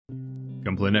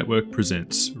Gunpla Network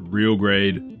presents Real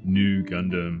Grade New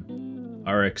Gundam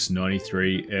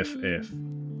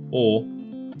RX-93FF, or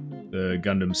the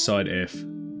Gundam Side F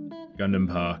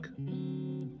Gundam Park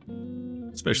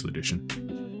Special Edition.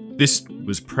 This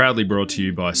was proudly brought to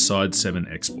you by Side 7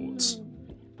 Exports.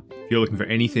 If you're looking for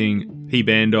anything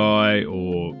P-Bandai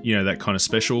or, you know, that kind of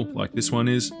special like this one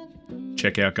is,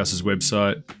 check out Gus's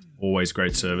website. Always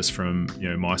great service from, you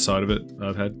know, my side of it that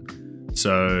I've had.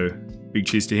 So, big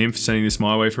cheers to him for sending this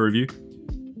my way for review.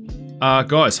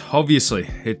 Guys, obviously,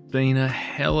 it's been a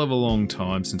hell of a long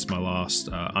time since my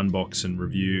last unbox and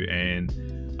review, and I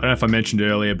don't know if I mentioned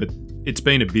earlier, but it's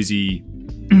been a busy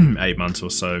 8 months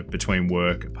or so between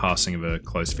work, passing of a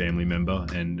close family member,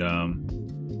 and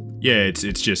yeah, it's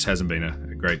just hasn't been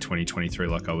a great 2023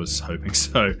 like I was hoping.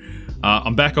 So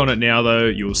I'm back on it now, though.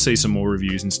 You'll see some more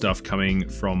reviews and stuff coming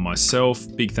from myself.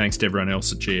 Big thanks to everyone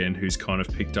else at GN who's kind of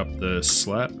picked up the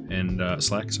slack, and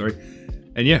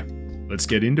yeah, let's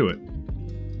get into it.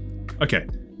 Okay,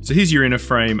 so here's your inner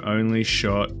frame only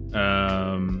shot,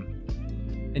 and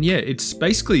yeah, it's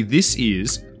basically, this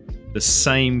is the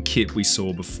same kit we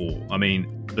saw before. I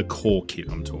mean, the core kit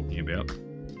I'm talking about.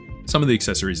 Some of the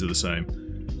accessories are the same,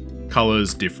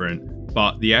 colors different,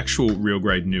 but the actual Real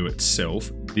Grade New itself,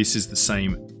 this is the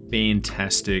same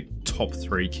fantastic top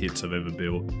 3 kits I've ever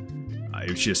built.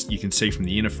 It's just, you can see from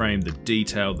the inner frame, the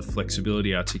detail, the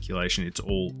flexibility, articulation, it's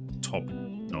all top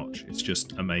notch. It's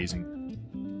just amazing.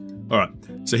 Alright,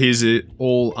 so here's it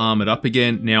all armored up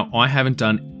again. Now, I haven't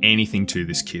done anything to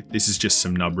this kit. This is just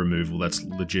some nub removal. That's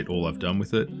legit all I've done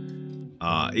with it.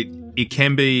 It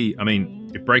can be, I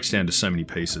mean, it breaks down to so many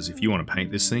pieces. If you want to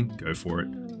paint this thing, go for it.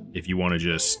 If you want to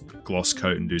just gloss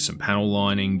coat and do some panel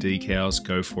lining, decals,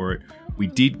 go for it. We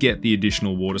did get the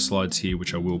additional water slides here,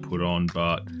 which I will put on,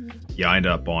 but yeah, I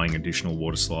ended up buying additional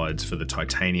water slides for the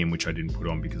titanium, which I didn't put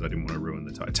on because I didn't want to ruin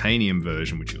the titanium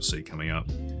version, which you'll see coming up.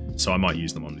 So I might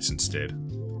use them on this instead.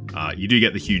 You do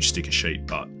get the huge sticker sheet,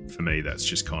 but for me, that's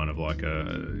just kind of like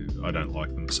I don't like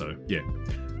them, so yeah.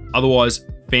 Otherwise,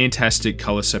 fantastic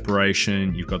color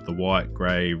separation. You've got the white,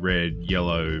 gray, red,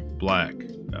 yellow, black,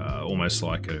 almost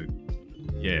like a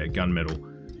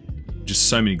gunmetal. Just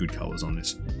so many good colors on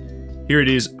this. Here it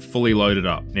is, fully loaded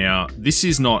up. Now, this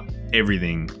is not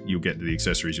everything you'll get to the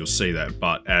accessories, you'll see that,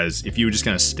 but as if you were just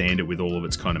going to stand it with all of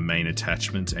its kind of main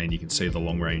attachments, and you can see the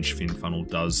long range fin funnel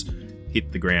does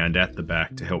hit the ground at the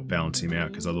back to help balance him out,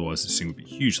 because otherwise this thing would be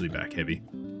hugely back heavy.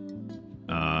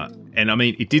 And I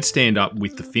mean, it did stand up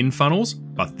with the fin funnels,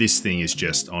 but this thing is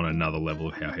just on another level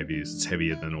of how heavy it is. It's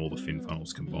heavier than all the fin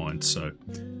funnels combined, so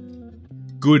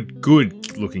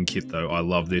good looking kit though. I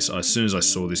love this. As soon as I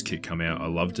saw this kit come out, I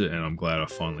loved it, and I'm glad I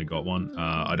finally got one.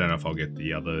 I don't know if I'll get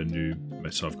the other new,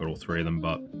 so I've got all 3 of them,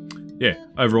 but yeah,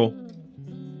 overall,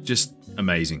 just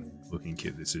amazing looking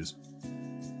kit this is.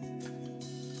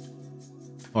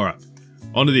 All right,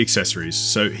 onto the accessories.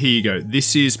 So here you go.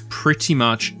 This is pretty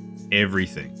much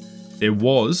everything. There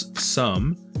was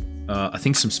some, I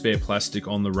think some spare plastic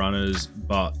on the runners,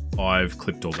 but I've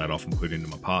clipped all that off and put it into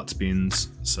my parts bins,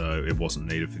 so it wasn't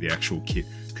needed for the actual kit,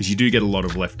 because you do get a lot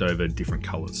of leftover different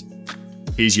colors.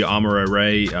 Here's your Armor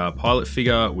Array pilot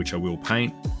figure, which I will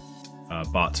paint,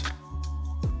 but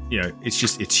you know,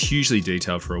 it's hugely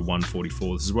detailed for a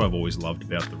 144. This is what I've always loved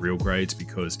about the real grades,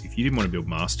 because if you didn't want to build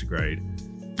master grade,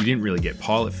 you didn't really get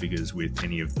pilot figures with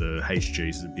any of the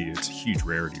HGs. It's a huge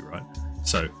rarity, right?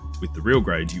 So with the real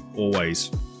grades, you always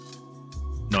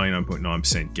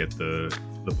 99.9% get the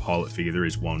pilot figure. There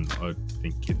is one, I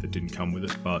think, kit that didn't come with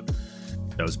it, but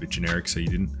that was a bit generic, so you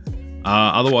didn't.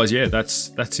 Otherwise, yeah,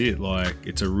 that's it. Like,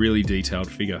 it's a really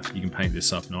detailed figure. You can paint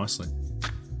this up nicely.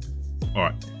 All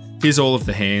right, here's all of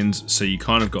the hands. So you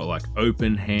kind of got like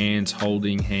open hands,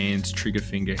 holding hands, trigger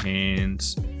finger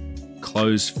hands,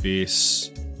 closed fists.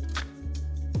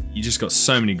 You just got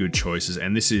so many good choices,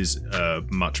 and this is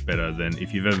much better than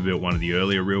if you've ever built one of the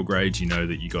earlier real grades. You know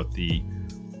that you got the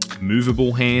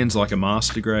movable hands like a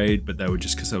master grade, but they were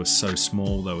just, because they were so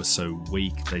small, they were so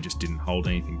weak, they just didn't hold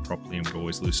anything properly and would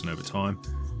always loosen over time.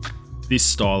 This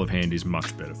style of hand is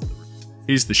much better for them.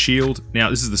 Here's the shield.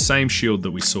 Now, this is the same shield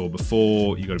that we saw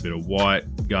before. You got a bit of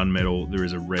white gunmetal. There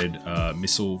is a red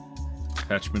missile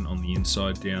attachment on the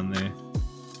inside down there,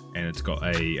 and it's got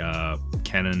a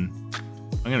cannon.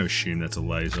 I'm going to assume that's a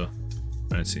laser.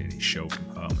 I don't see any shell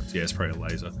compartments. Yeah, it's probably a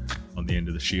laser on the end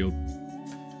of the shield.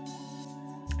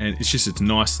 And it's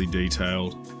nicely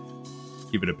detailed.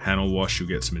 Give it a panel wash, you'll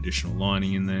get some additional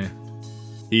lining in there.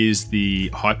 Here's the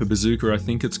Hyper Bazooka, I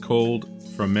think it's called,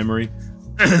 from memory.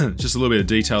 Just a little bit of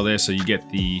detail there, so you get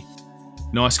the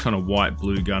Nice kind of white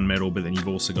blue gunmetal, but then you've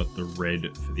also got the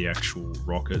red for the actual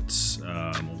rockets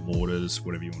or mortars,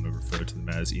 whatever you want to refer to them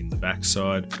as, in the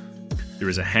backside. There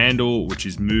is a handle which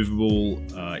is movable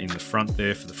in the front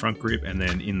there for the front grip, and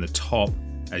then in the top,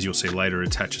 as you'll see later,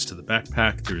 attaches to the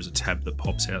backpack. There is a tab that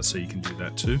pops out, so you can do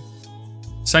that too.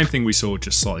 Same thing we saw,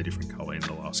 just slightly different color in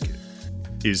the last kit.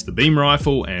 Here's the beam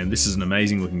rifle, and this is an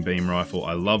amazing looking beam rifle.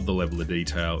 I love the level of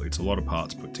detail. It's a lot of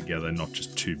parts put together, not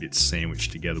just 2 bits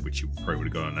sandwiched together, which you probably would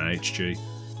have got on an HG.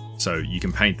 So you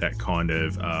can paint that kind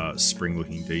of spring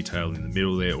looking detail in the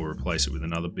middle there, or replace it with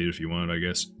another bit if you want, I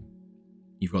guess.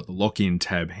 You've got the lock-in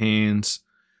tab hands.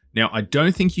 Now, I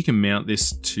don't think you can mount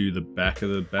this to the back of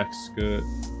the back skirt,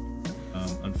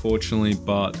 unfortunately,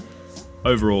 but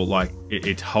overall, like,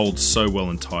 it holds so well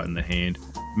and tight in the hand.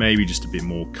 Maybe just a bit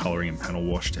more colouring and panel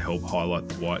wash to help highlight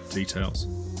the white details.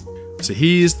 So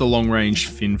here's the long-range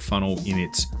fin funnel in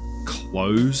its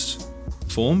closed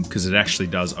form, because it actually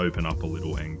does open up a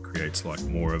little and creates like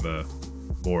more of a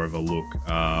look,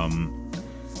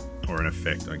 or an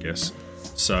effect, I guess.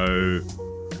 So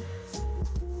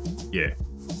yeah,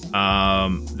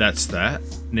 that's that.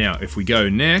 Now, if we go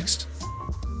next,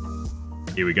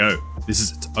 here we go. This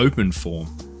is its open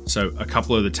form. So a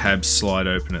couple of the tabs slide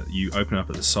open. You open up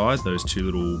at the side, those 2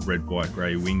 little red, white,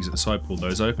 grey wings at the side, pull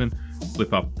those open,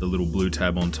 flip up the little blue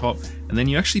tab on top, and then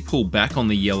you actually pull back on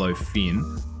the yellow fin,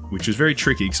 which was very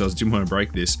tricky because I didn't want to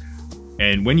break this.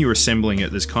 And when you're assembling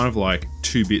it, there's kind of like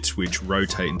 2 bits which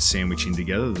rotate and sandwich in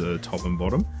together, the top and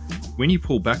bottom. When you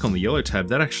pull back on the yellow tab,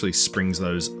 that actually springs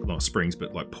those, not springs,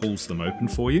 but like pulls them open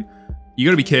for you. You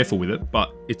got to be careful with it,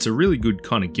 but it's a really good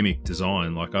kind of gimmick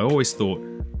design. Like, I always thought,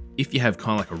 if you have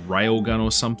kind of like a rail gun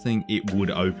or something, it would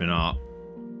open up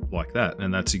like that,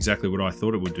 and that's exactly what I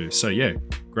thought it would do. So yeah,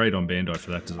 great on Bandai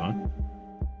for that design.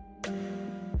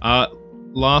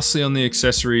 Lastly, on the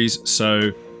accessories,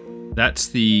 so that's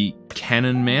the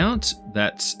cannon mount.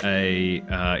 That's a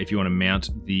if you want to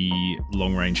mount the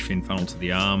long-range fin funnel to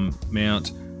the arm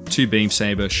mount, 2 beam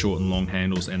saber short and long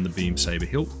handles, and the beam saber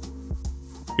hilt.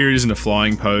 Here it is in a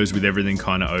flying pose with everything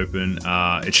kind of open.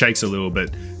 It shakes a little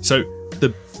bit. So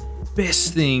the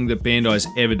best thing that Bandai's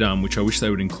ever done, which I wish they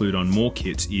would include on more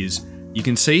kits, is you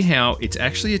can see how it's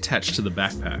actually attached to the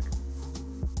backpack.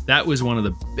 That was one of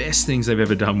the best things they've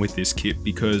ever done with this kit,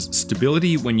 because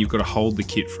stability when you've got to hold the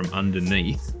kit from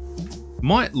underneath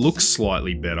might look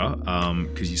slightly better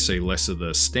because you see less of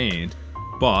the stand,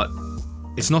 but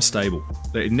it's not stable.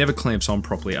 It never clamps on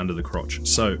properly under the crotch.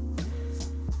 So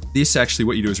this actually,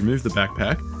 what you do is remove the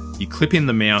backpack, you clip in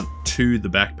the mount to the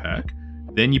backpack,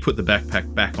 then you put the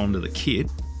backpack back onto the kit,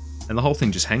 and the whole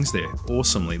thing just hangs there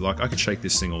awesomely. Like, I could shake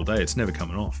this thing all day, it's never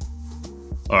coming off.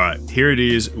 Alright, here it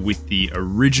is with the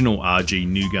original RG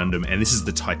New Gundam, and this is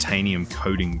the titanium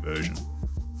coating version.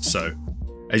 So,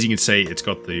 as you can see, it's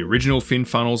got the original fin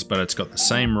funnels, but it's got the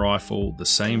same rifle, the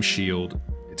same shield,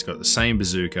 it's got the same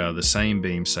bazooka, the same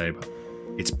beam saber.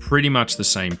 It's pretty much the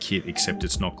same kit, except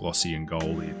it's not glossy and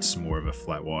gold, it's more of a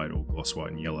flat white or gloss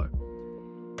white and yellow.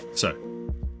 So,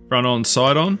 front on,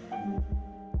 side on.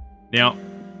 Now,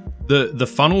 the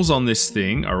funnels on this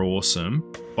thing are awesome,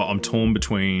 but I'm torn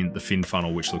between the fin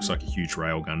funnel, which looks like a huge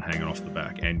railgun hanging off the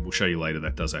back, and we'll show you later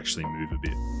that does actually move a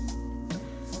bit.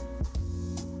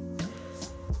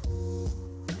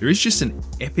 There is just an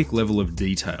epic level of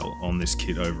detail on this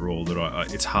kit overall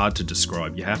that it's hard to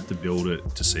describe. You have to build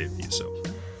it to see it for yourself.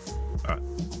 Alright,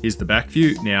 here's the back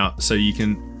view. Now, so you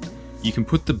can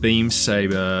put the beam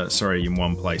saber, in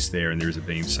one place there, and there is a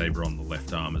beam saber on the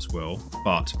left arm as well,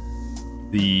 but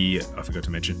I forgot to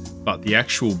mention, but the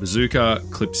actual bazooka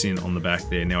clips in on the back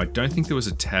there. Now, I don't think there was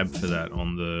a tab for that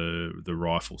on the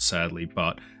rifle, sadly,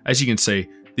 but as you can see,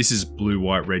 this is blue,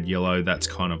 white, red, yellow. That's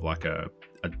kind of like a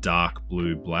dark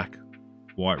blue, black,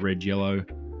 white, red, yellow.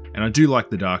 And I do like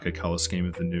the darker color scheme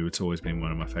of the new. It's always been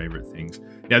one of my favorite things.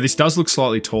 Now, this does look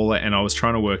slightly taller, and I was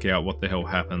trying to work out what the hell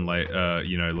happened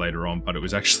later on, but it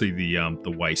was actually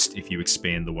the waist. If you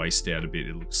expand the waist out a bit,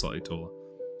 it looks slightly taller.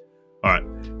 Alright,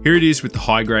 here it is with the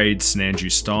high-grade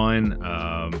Sinanju Stein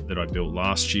that I built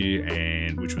last year,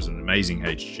 and which was an amazing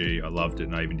HG. I loved it,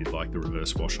 and I even did like the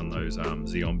reverse wash on those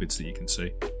Xeon bits that you can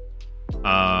see.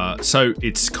 So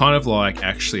it's kind of like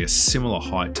actually a similar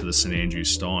height to the Sinanju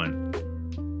Stein,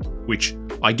 which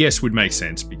I guess would make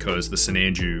sense because the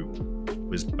Sinanju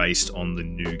was based on the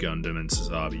new Gundam and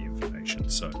Sazabi information.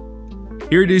 So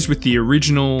here it is with the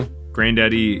original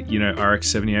Granddaddy,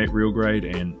 RX-78 real grade,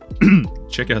 and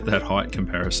check out that height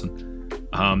comparison.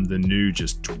 The new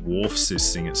just dwarfs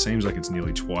this thing. It seems like it's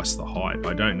nearly twice the height.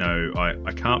 I don't know.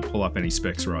 I can't pull up any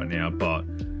specs right now, but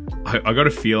I got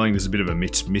a feeling there's a bit of a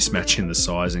mismatch in the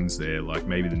sizings there. Like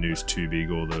maybe the new's too big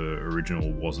or the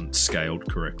original wasn't scaled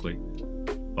correctly.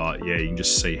 But yeah, you can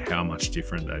just see how much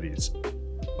different that is.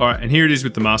 Alright, and here it is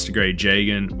with the Master Grade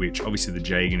Jagan, which obviously the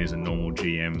Jagan is a normal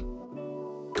GM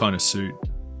kind of suit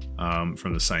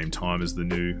from the same time as the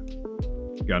new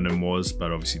Gundam was,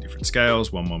 but obviously different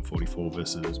scales, 1/144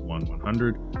 versus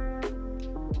 1/100.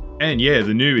 And yeah,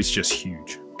 the new is just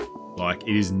huge. Like,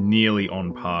 it is nearly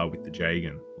on par with the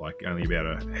Jagan, like only about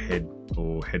a head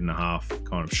or head and a half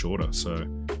kind of shorter, so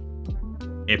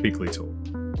epically tall.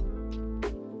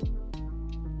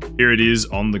 Here it is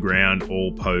on the ground,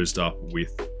 all posed up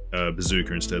with a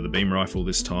bazooka instead of the beam rifle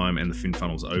this time, and the fin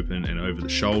funnel's open and over the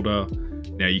shoulder.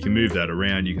 Now you can move that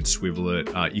around, you can swivel it,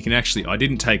 you can actually, I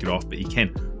didn't take it off, but you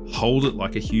can hold it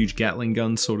like a huge Gatling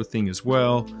gun sort of thing as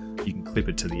well. You can clip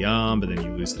it to the arm, but then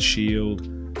you lose the shield.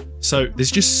 So there's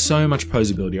just so much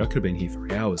posability. I could have been here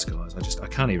for hours, guys. I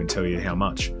can't even tell you how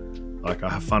much. Like,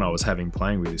 how fun I was having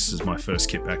playing with this. This is my first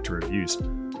kit back to reviews.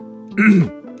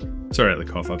 Sorry about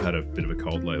the cough. I've had a bit of a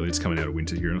cold lately. It's coming out of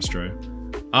winter here in Australia.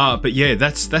 But yeah,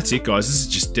 that's it, guys. This is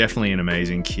just definitely an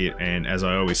amazing kit, and as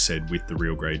I always said with the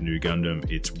real grade new Gundam,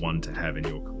 it's one to have in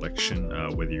your collection,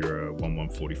 whether you're a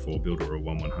 1/144 builder or a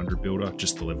 1/100 builder.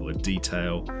 Just the level of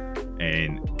detail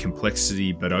and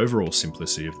complexity, but overall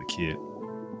simplicity of the kit.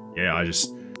 Yeah,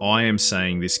 I am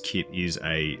saying this kit is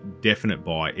a definite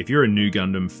buy. If you're a new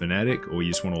Gundam fanatic or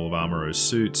you just want all of Amuro's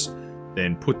suits,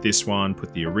 then put this one,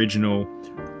 put the original,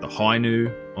 the Hi-Nu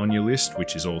on your list,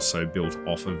 which is also built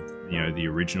off of, you know, the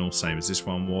original, same as this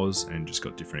one was, and just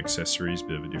got different accessories,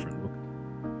 bit of a different look.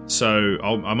 So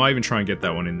I might even try and get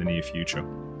that one in the near future.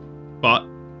 But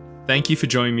thank you for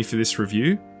joining me for this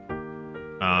review.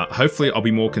 Hopefully I'll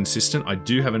be more consistent. I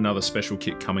do have another special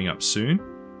kit coming up soon.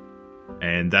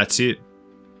 And that's it.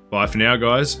 Bye for now,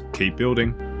 guys. Keep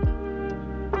building.